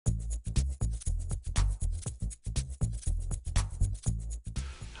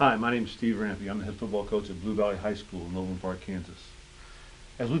Hi, my name is Steve Rampy. I'm the head football coach at Blue Valley High School in Overland Park, Kansas.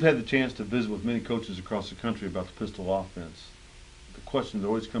 As we've had the chance to visit with many coaches across the country about the pistol offense, the question that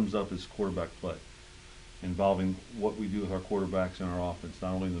always comes up is quarterback play, involving what we do with our quarterbacks in our offense,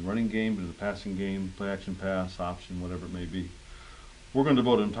 not only in the running game, but in the passing game, play action pass, option, whatever it may be. We're going to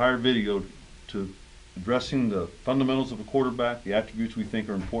devote an entire video to addressing the fundamentals of a quarterback, the attributes we think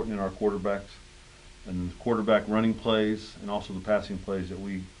are important in our quarterbacks, and the quarterback running plays, and also the passing plays that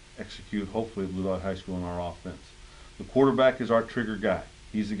we execute, hopefully, at Blue Valley High School in our offense. The quarterback is our trigger guy.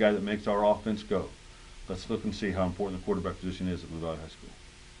 He's the guy that makes our offense go. Let's look and see how important the quarterback position is at Blue Valley High School.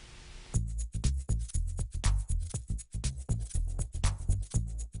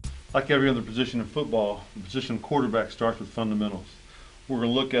 Like every other position in football, the position of quarterback starts with fundamentals. We're going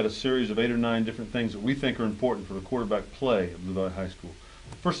to look at a series of 8 or 9 different things that we think are important for the quarterback play at Blue Valley High School.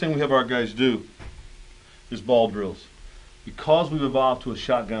 The first thing we have our guys do is ball drills. Because we've evolved to a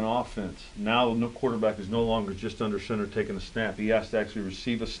shotgun offense, now the quarterback is no longer just under center taking a snap. He has to actually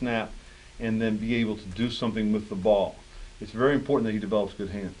receive a snap and then be able to do something with the ball. It's very important that he develops good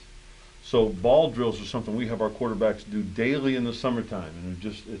hands. So ball drills are something we have our quarterbacks do daily in the summertime, and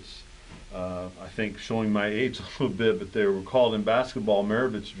it's I think showing my age a little bit, but they were called in basketball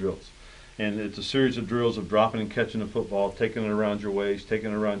Maravich drills. And it's a series of drills of dropping and catching a football, taking it around your waist,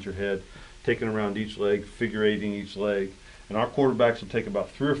 taking it around your head, taking it around each leg, figure eighting each leg. And our quarterbacks will take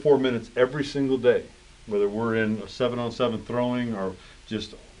about 3 or 4 minutes every single day, whether we're in a 7-on-7 throwing or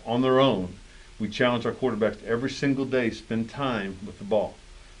just on their own. We challenge our quarterbacks to every single day spend time with the ball.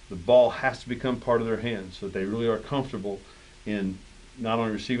 The ball has to become part of their hands so that they really are comfortable in not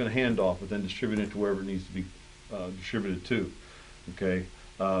only receiving a handoff, but then distributing it to wherever it needs to be distributed to. Okay.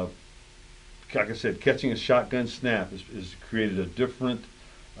 Like I said, catching a shotgun snap has created a different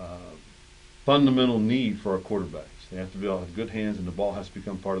fundamental need for our quarterbacks. They have to be able to have good hands, and the ball has to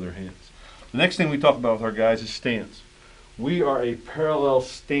become part of their hands. The next thing we talk about with our guys is stance. We are a parallel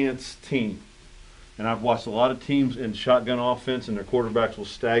stance team. And I've watched a lot of teams in shotgun offense, and their quarterbacks will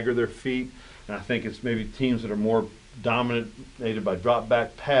stagger their feet. And I think it's maybe teams that are more dominated by drop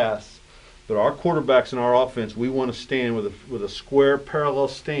back pass. But our quarterbacks in our offense, we want to stand with a square parallel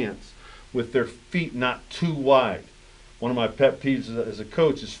stance with their feet not too wide. One of my pet peeves as a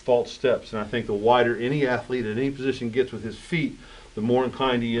coach is false steps, and I think the wider any athlete at any position gets with his feet, the more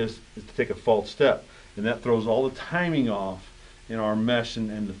inclined he is to take a false step. And that throws all the timing off in our mesh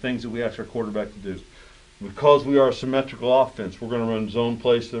and the things that we ask our quarterback to do. Because we are a symmetrical offense, we're going to run zone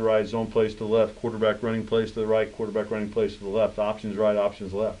plays to the right, zone plays to the left, quarterback running plays to the right, quarterback running plays to the left, options right,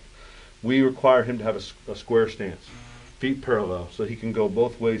 options left. We require him to have a square stance, feet parallel, so he can go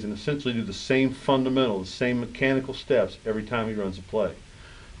both ways and essentially do the same fundamental, the same mechanical steps every time he runs a play.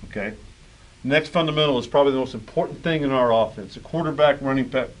 Okay. Next fundamental is probably the most important thing in our offense, a quarterback running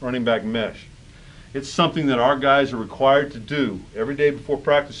back mesh. It's something that our guys are required to do every day before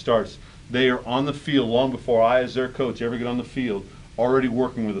practice starts. They are on the field long before I, as their coach, ever get on the field, already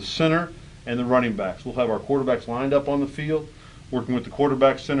working with the center and the running backs. We'll have our quarterbacks lined up on the field, working with the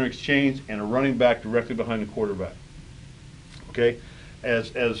quarterback center exchange and a running back directly behind the quarterback. Okay,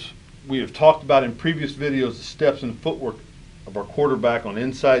 as we have talked about in previous videos, the steps and footwork of our quarterback on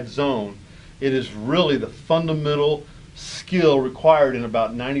inside zone, it is really the fundamental skill required in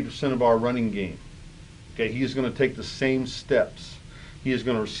about 90% of our running game. Okay, he is going to take the same steps. He is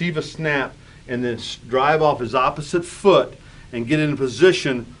going to receive a snap and then drive off his opposite foot and get in a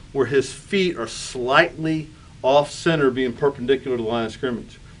position where his feet are slightly off center, being perpendicular to the line of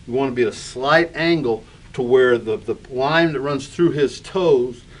scrimmage. We want to be at a slight angle to where the line that runs through his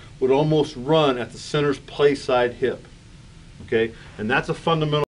toes would almost run at the center's play side hip. Okay, and that's a fundamental